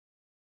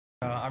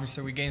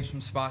Obviously, we gained some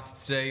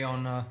spots today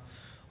on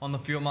the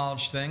fuel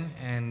mileage thing,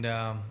 and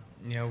I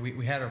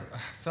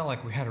felt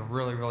like we had a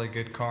really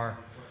good car,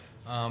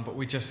 but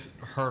we just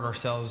hurt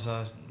ourselves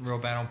real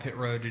bad on pit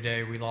road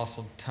today. We lost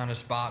a ton of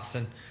spots,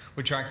 and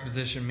with track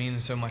position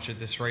meaning so much at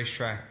this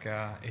racetrack,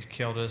 it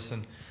killed us.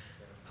 And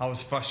I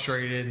was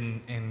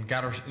frustrated and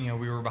got our,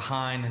 we were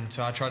behind, and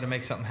so I tried to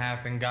make something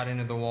happen. Got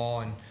into the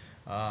wall and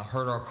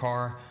hurt our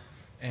car,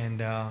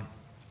 and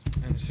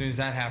as soon as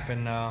that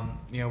happened,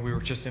 we were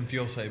just in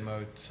fuel save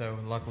mode. So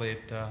luckily,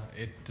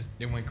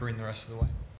 it went green the rest of the way.